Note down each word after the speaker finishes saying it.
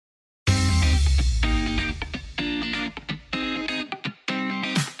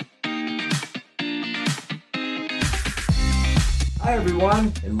Hi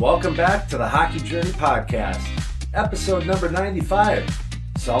everyone, and welcome back to the Hockey Journey Podcast, episode number 95,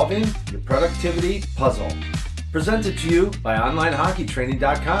 Solving Your Productivity Puzzle, presented to you by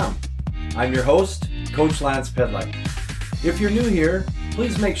OnlineHockeyTraining.com. I'm your host, Coach Lance Pidlick. If you're new here,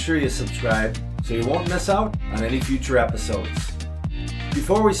 please make sure you subscribe so you won't miss out on any future episodes.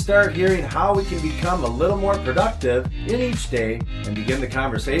 Before we start hearing how we can become a little more productive in each day and begin the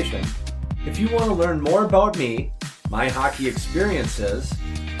conversation, if you want to learn more about me, my hockey experiences,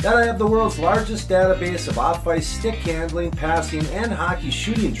 that I have the world's largest database of off-ice stick handling, passing, and hockey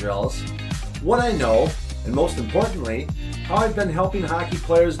shooting drills, what I know, and most importantly, how I've been helping hockey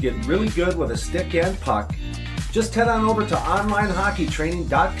players get really good with a stick and puck, just head on over to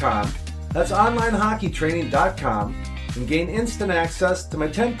OnlineHockeyTraining.com, that's OnlineHockeyTraining.com, and gain instant access to my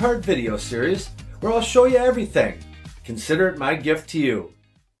 10-part video series where I'll show you everything. Consider it my gift to you.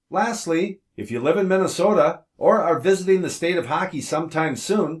 Lastly, if you live in Minnesota or are visiting the state of hockey sometime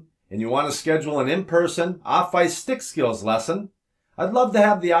soon and you want to schedule an in-person off-ice stick skills lesson, I'd love to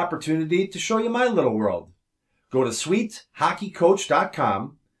have the opportunity to show you my little world. Go to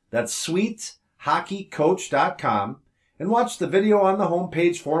sweethockeycoach.com, that's sweethockeycoach.com, and watch the video on the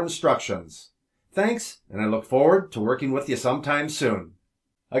homepage for instructions. Thanks, and I look forward to working with you sometime soon.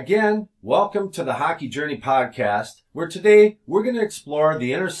 Again, welcome to the Hockey Journey Podcast, where today we're going to explore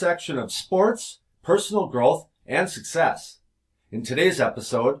the intersection of sports, personal growth, and success. In today's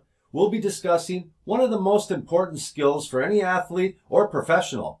episode, we'll be discussing one of the most important skills for any athlete or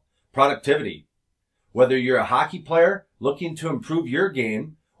professional, productivity. Whether you're a hockey player looking to improve your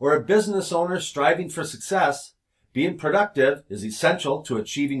game or a business owner striving for success, being productive is essential to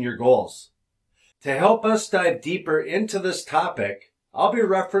achieving your goals. To help us dive deeper into this topic, I'll be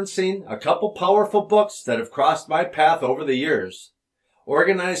referencing a couple powerful books that have crossed my path over the years.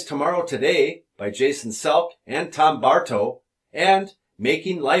 Organize Tomorrow Today by Jason Selk and Tom Bartow, and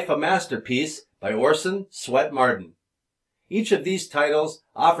Making Life a Masterpiece by Orson Swett Marden. Each of these titles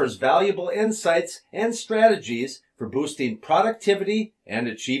offers valuable insights and strategies for boosting productivity and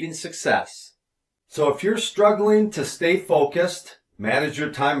achieving success. So if you're struggling to stay focused, manage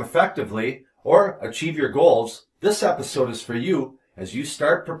your time effectively, or achieve your goals, this episode is for you as you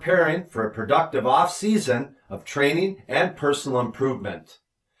start preparing for a productive off-season of training and personal improvement.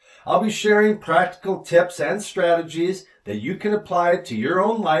 I'll be sharing practical tips and strategies that you can apply to your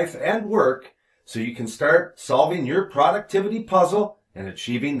own life and work so you can start solving your productivity puzzle and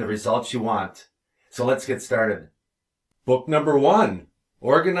achieving the results you want. So let's get started. Book number 1,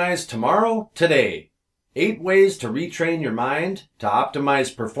 Organize Tomorrow Today. 8 Ways to Retrain Your Mind to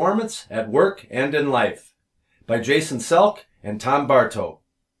Optimize Performance at Work and in Life by Jason Selk and Tom Bartow.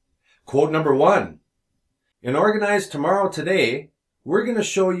 Quote number 1. In Organize Tomorrow Today, we're going to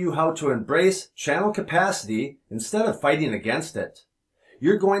show you how to embrace channel capacity instead of fighting against it.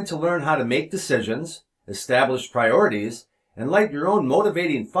 You're going to learn how to make decisions, establish priorities, and light your own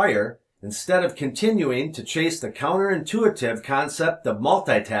motivating fire instead of continuing to chase the counterintuitive concept of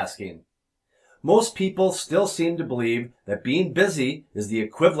multitasking. Most people still seem to believe that being busy is the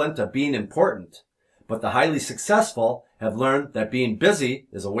equivalent of being important, but the highly successful have learned that being busy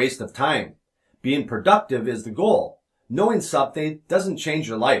is a waste of time. Being productive is the goal. Knowing something doesn't change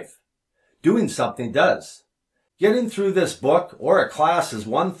your life. Doing something does. Getting through this book or a class is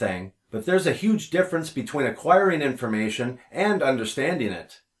one thing, but there's a huge difference between acquiring information and understanding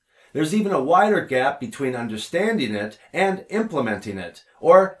it. There's even a wider gap between understanding it and implementing it,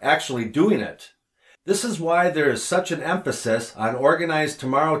 or actually doing it. This is why there is such an emphasis on Organize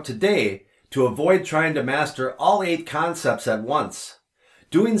Tomorrow Today to avoid trying to master all 8 concepts at once.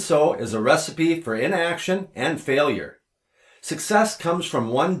 Doing so is a recipe for inaction and failure. Success comes from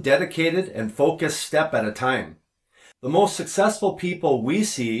one dedicated and focused step at a time. The most successful people we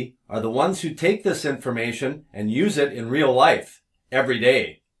see are the ones who take this information and use it in real life, every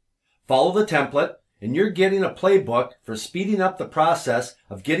day. Follow the template, and you're getting a playbook for speeding up the process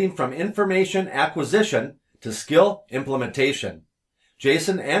of getting from information acquisition to skill implementation.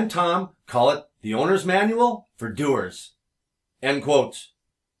 Jason and Tom call it the owner's manual for doers. End quote.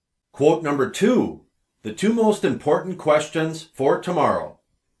 Quote number 2, the 2 most important questions for tomorrow.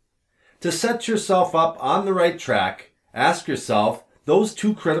 To set yourself up on the right track, ask yourself those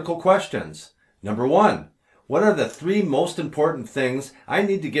 2 critical questions. Number 1, what are the 3 most important things I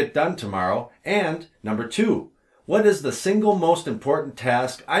need to get done tomorrow? And number 2, what is the single most important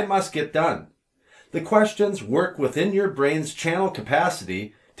task I must get done? The questions work within your brain's channel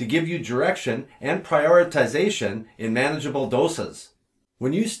capacity to give you direction and prioritization in manageable doses.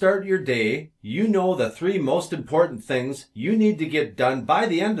 When you start your day, you know the 3 most important things you need to get done by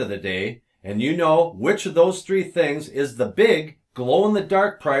the end of the day, and you know which of those 3 things is the big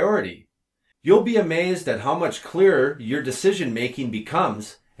glow-in-the-dark priority. You'll be amazed at how much clearer your decision-making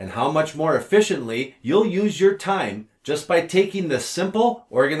becomes and how much more efficiently you'll use your time just by taking this simple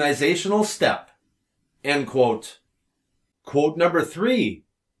organizational step. End quote. Quote number 3.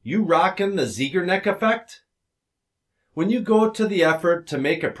 You rockin' the Zeigarnik effect? When you go to the effort to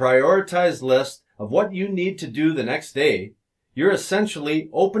make a prioritized list of what you need to do the next day, you're essentially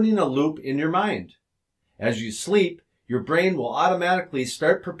opening a loop in your mind. As you sleep, your brain will automatically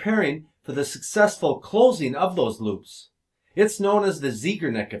start preparing for the successful closing of those loops. It's known as the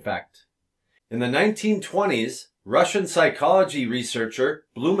Zeigarnik effect. In the 1920s, Russian psychology researcher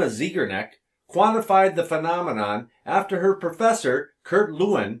Bluma Zeigarnik quantified the phenomenon after her professor, Kurt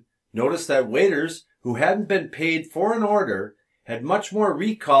Lewin, noticed that waiters who hadn't been paid for an order had much more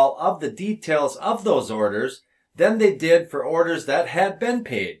recall of the details of those orders than they did for orders that had been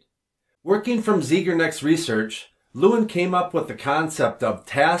paid. Working from Zeigarnik's research, Lewin came up with the concept of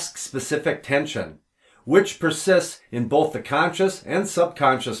task-specific tension, which persists in both the conscious and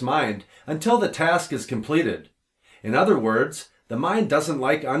subconscious mind until the task is completed. In other words, the mind doesn't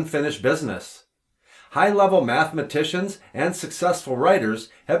like unfinished business. High-level mathematicians and successful writers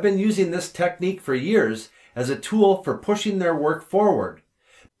have been using this technique for years as a tool for pushing their work forward.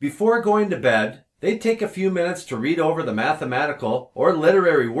 Before going to bed, they take a few minutes to read over the mathematical or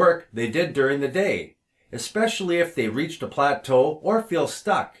literary work they did during the day, especially if they reached a plateau or feel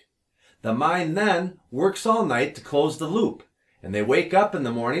stuck. The mind then works all night to close the loop, and they wake up in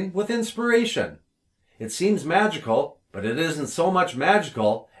the morning with inspiration. It seems magical, but it isn't so much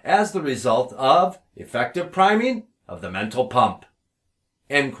magical as the result of effective priming of the mental pump.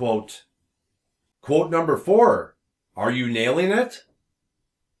 End quote. Quote number 4. Are you nailing it?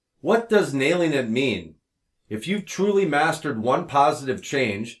 What does nailing it mean? If you've truly mastered one positive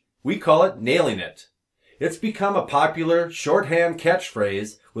change, we call it nailing it. It's become a popular shorthand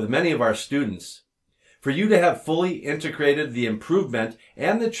catchphrase with many of our students. For you to have fully integrated the improvement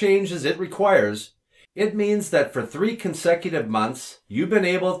and the changes it requires, it means that for 3 consecutive months, you've been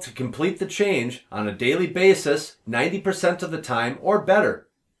able to complete the change on a daily basis 90% of the time or better.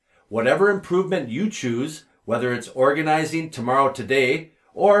 Whatever improvement you choose, whether it's organizing tomorrow today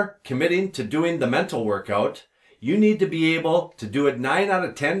or committing to doing the mental workout, you need to be able to do it 9 out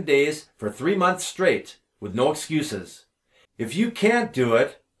of 10 days for 3 months straight with no excuses. If you can't do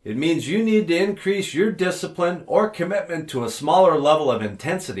it, it means you need to increase your discipline or commitment to a smaller level of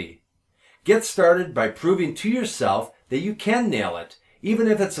intensity. Get started by proving to yourself that you can nail it, even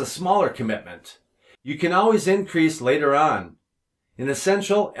if it's a smaller commitment. You can always increase later on. An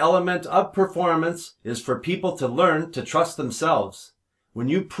essential element of performance is for people to learn to trust themselves. When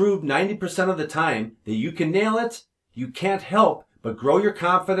you prove 90% of the time that you can nail it, you can't help but grow your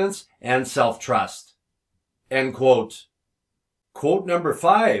confidence and self-trust. End quote. Quote number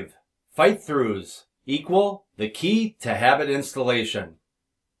 5. Fight-throughs equal the key to habit installation.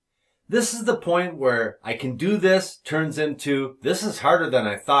 This is the point where I can do this turns into this is harder than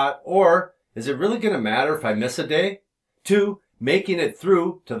I thought, or is it really going to matter if I miss a day? To making it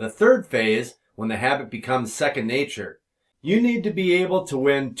through to the 3rd phase when the habit becomes second nature. You need to be able to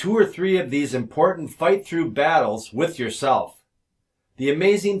win 2 or 3 of these important fight-through battles with yourself. The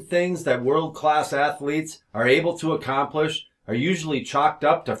amazing things that world-class athletes are able to accomplish are usually chalked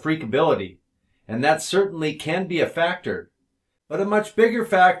up to freakability, and that certainly can be a factor. But a much bigger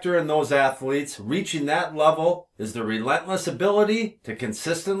factor in those athletes reaching that level is the relentless ability to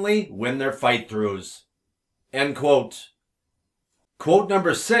consistently win their fight-throughs. End quote. Quote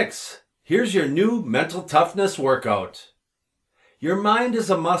number 6. Here's your new mental toughness workout. Your mind is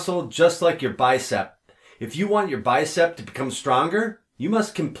a muscle just like your bicep. If you want your bicep to become stronger, you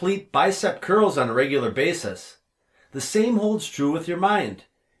must complete bicep curls on a regular basis. The same holds true with your mind.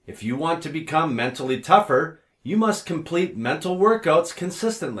 If you want to become mentally tougher, you must complete mental workouts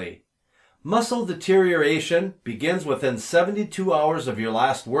consistently. Muscle deterioration begins within 72 hours of your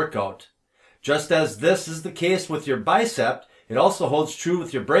last workout. Just as this is the case with your bicep, it also holds true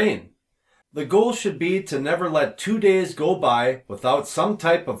with your brain. The goal should be to never let 2 days go by without some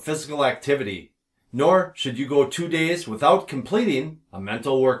type of physical activity, nor should you go 2 days without completing a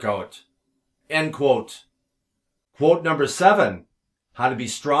mental workout. End quote. Quote number 7. How to be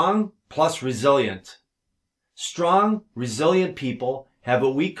strong plus resilient. Strong, resilient people have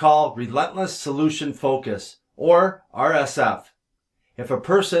what we call relentless solution focus, or RSF. If a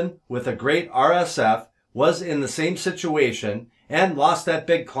person with a great RSF was in the same situation and lost that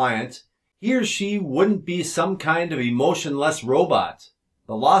big client, he or she wouldn't be some kind of emotionless robot.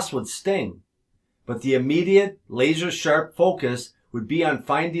 The loss would sting. But the immediate, laser-sharp focus would be on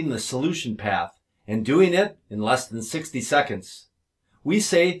finding the solution path and doing it in less than 60 seconds. We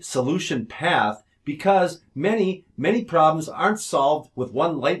say solution path because many problems aren't solved with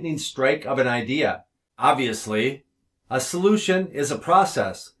one lightning strike of an idea. Obviously, a solution is a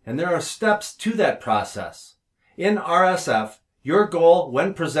process, and there are steps to that process. In RSF, your goal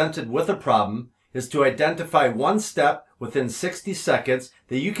when presented with a problem is to identify one step within 60 seconds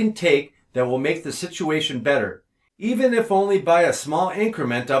that you can take that will make the situation better, even if only by a small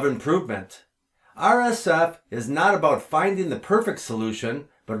increment of improvement. RSF is not about finding the perfect solution,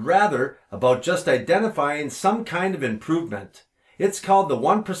 but rather about just identifying some kind of improvement. It's called the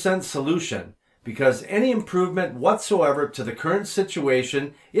 1% solution because any improvement whatsoever to the current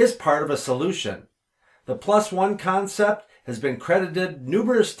situation is part of a solution. The +1 concept has been credited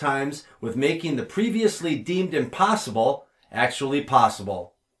numerous times with making the previously deemed impossible actually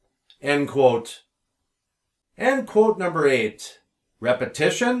possible. End quote. And quote number 8.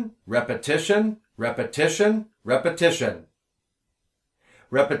 Repetition, repetition, repetition, repetition.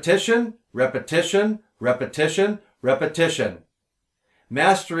 Repetition, repetition, repetition, repetition.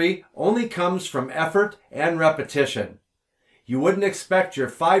 Mastery only comes from effort and repetition. You wouldn't expect your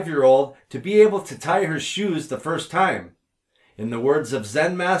 5-year-old to be able to tie her shoes the first time. In the words of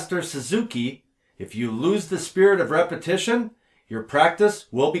Zen Master Suzuki, if you lose the spirit of repetition, your practice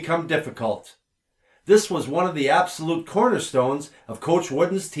will become difficult. This was one of the absolute cornerstones of Coach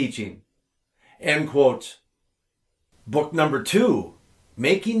Wooden's teaching. End quote. Book number 2,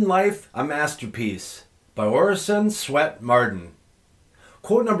 Making Life a Masterpiece by Orison Swett Marden.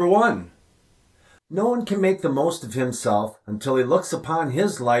 Quote number 1. No one can make the most of himself until he looks upon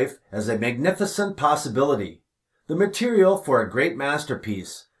his life as a magnificent possibility, the material for a great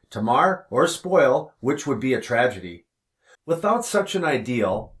masterpiece, to mar or spoil which would be a tragedy. Without such an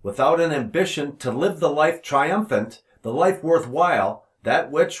ideal, without an ambition to live the life triumphant, the life worthwhile,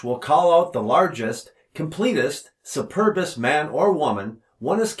 that which will call out the largest, completest, superbest man or woman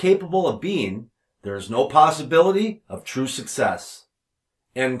one is capable of being, there is no possibility of true success.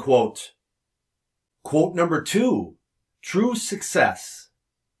 End quote. Quote number 2, True Success.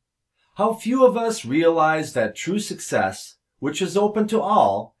 How few of us realize that true success, which is open to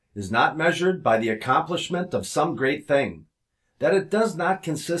all, is not measured by the accomplishment of some great thing, that it does not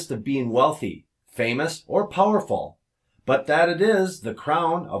consist of being wealthy, famous, or powerful, but that it is the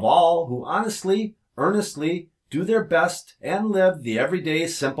crown of all who honestly, earnestly do their best and live the everyday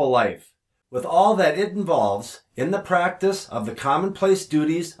simple life, with all that it involves in the practice of the commonplace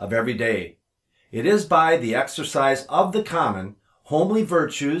duties of every day. It is by the exercise of the common, homely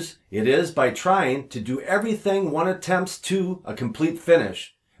virtues, it is by trying to do everything one attempts to a complete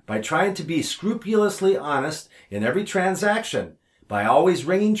finish, by trying to be scrupulously honest in every transaction, by always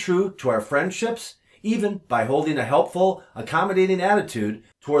ringing true to our friendships, even by holding a helpful, accommodating attitude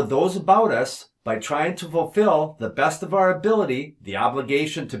toward those about us, by trying to fulfill the best of our ability the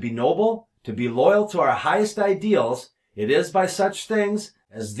obligation to be noble, to be loyal to our highest ideals. It is by such things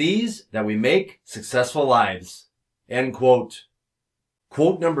as these that we make successful lives. End quote.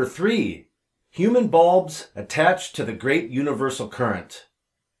 Quote number 3, Human bulbs attached to the great universal current.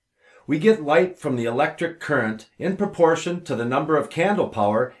 We get light from the electric current in proportion to the number of candle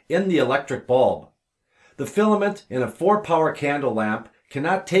power in the electric bulb. The filament in a 4-power candle lamp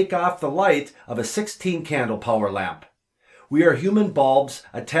cannot take off the light of a 16 candle power lamp. We are human bulbs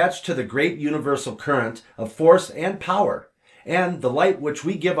attached to the great universal current of force and power, and the light which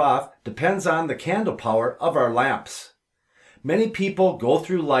we give off depends on the candle power of our lamps. Many people go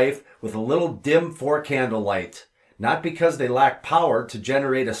through life with a little dim 4-candle light, not because they lack power to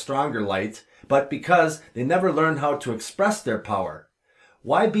generate a stronger light, but because they never learn how to express their power.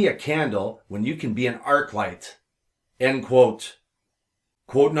 Why be a candle when you can be an arc light? End quote.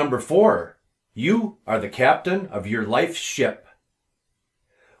 Quote number 4, You are the captain of your life's ship.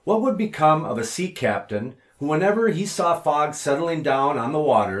 What would become of a sea captain who, whenever he saw fog settling down on the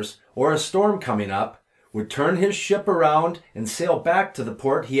waters or a storm coming up, would turn his ship around and sail back to the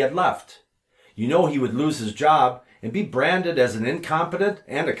port he had left? You know he would lose his job and be branded as an incompetent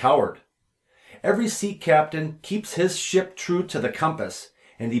and a coward. Every sea captain keeps his ship true to the compass,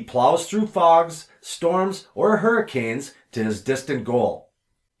 and he plows through fogs, storms, or hurricanes to his distant goal.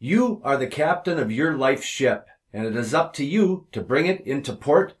 You are the captain of your life's ship, and it is up to you to bring it into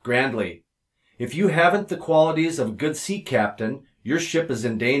port grandly. If you haven't the qualities of a good sea captain, your ship is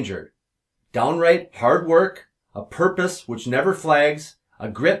in danger. Downright hard work, a purpose which never flags, a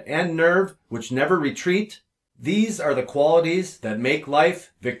grit and nerve which never retreat, these are the qualities that make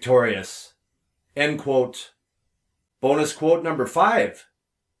life victorious. End quote. Bonus quote number 5.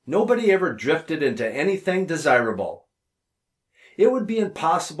 Nobody ever drifted into anything desirable. It would be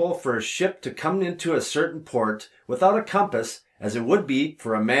impossible for a ship to come into a certain port without a compass, as it would be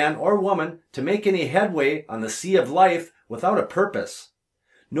for a man or woman to make any headway on the sea of life without a purpose.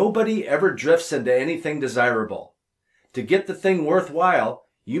 Nobody ever drifts into anything desirable. To get the thing worthwhile,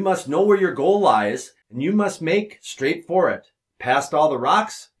 you must know where your goal lies, and you must make straight for it, past all the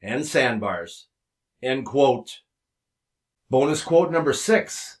rocks and sandbars. End quote. Bonus quote number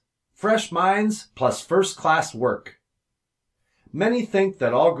 6. Fresh minds plus first-class work. Many think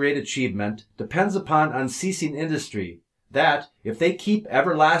that all great achievement depends upon unceasing industry, that if they keep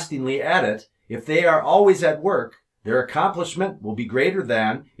everlastingly at it, if they are always at work, their accomplishment will be greater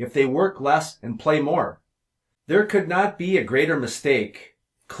than if they work less and play more. There could not be a greater mistake.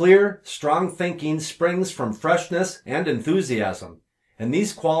 Clear, strong thinking springs from freshness and enthusiasm, and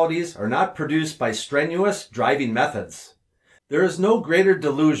these qualities are not produced by strenuous driving methods. There is no greater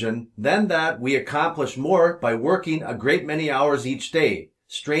delusion than that we accomplish more by working a great many hours each day,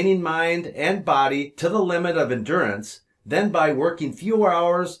 straining mind and body to the limit of endurance, than by working fewer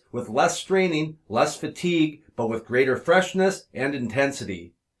hours with less straining, less fatigue, but with greater freshness and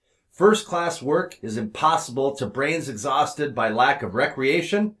intensity. First-class work is impossible to brains exhausted by lack of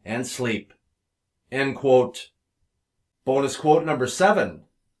recreation and sleep. End quote. Bonus quote number 7.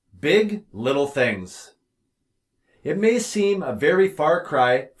 Big little things. It may seem a very far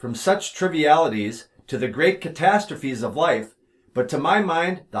cry from such trivialities to the great catastrophes of life, but to my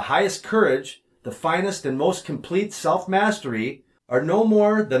mind, the highest courage, the finest and most complete self-mastery, are no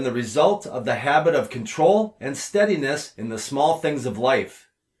more than the result of the habit of control and steadiness in the small things of life.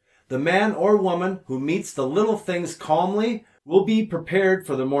 The man or woman who meets the little things calmly will be prepared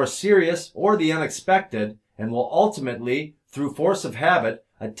for the more serious or the unexpected, and will ultimately, through force of habit,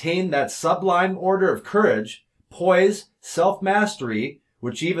 attain that sublime order of courage, poise, self-mastery,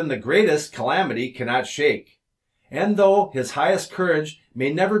 which even the greatest calamity cannot shake. And though his highest courage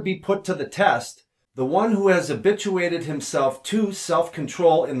may never be put to the test, the one who has habituated himself to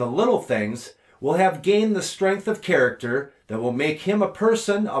self-control in the little things will have gained the strength of character that will make him a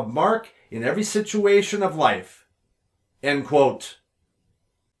person of mark in every situation of life. End quote.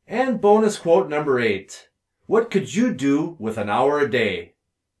 And bonus quote number 8. What could you do with an hour a day?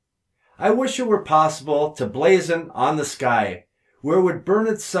 I wish it were possible to blazon on the sky, where it would burn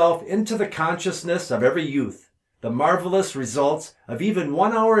itself into the consciousness of every youth, the marvelous results of even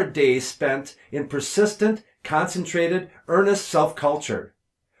 1 hour a day spent in persistent, concentrated, earnest self-culture.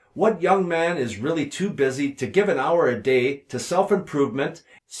 What young man is really too busy to give an hour a day to self-improvement,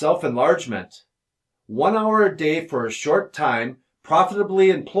 self-enlargement? 1 hour a day for a short time, profitably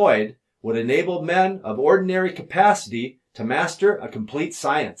employed, would enable men of ordinary capacity to master a complete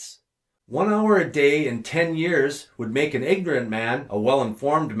science. 1 hour a day in 10 years would make an ignorant man a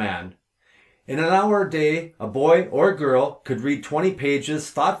well-informed man. In an hour a day, a boy or girl could read 20 pages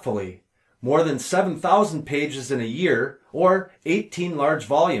thoughtfully, more than 7,000 pages in a year, or 18 large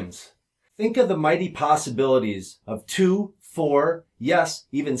volumes. Think of the mighty possibilities of 2, 4, yes,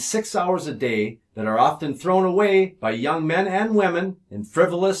 even 6 hours a day that are often thrown away by young men and women in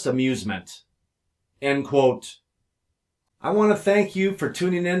frivolous amusement. End quote. I want to thank you for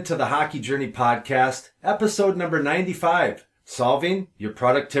tuning in to the Hockey Journey Podcast, episode number 95, Solving Your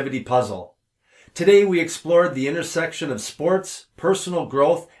Productivity Puzzle. Today we explored the intersection of sports, personal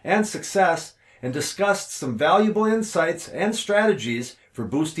growth, and success, and discussed some valuable insights and strategies for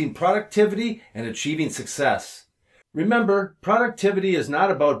boosting productivity and achieving success. Remember, productivity is not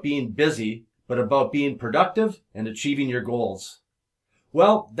about being busy, but about being productive and achieving your goals.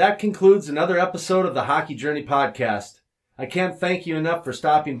 Well, that concludes another episode of the Hockey Journey Podcast. I can't thank you enough for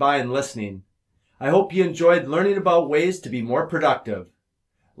stopping by and listening. I hope you enjoyed learning about ways to be more productive.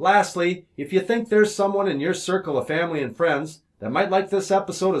 Lastly, if you think there's someone in your circle of family and friends that might like this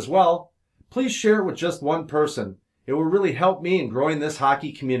episode as well, please share it with just one person. It will really help me in growing this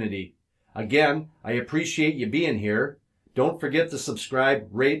hockey community. Again, I appreciate you being here. Don't forget to subscribe,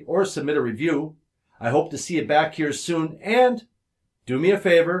 rate, or submit a review. I hope to see you back here soon, and do me a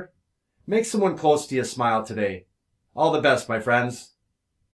favor, make someone close to you smile today. All the best, my friends.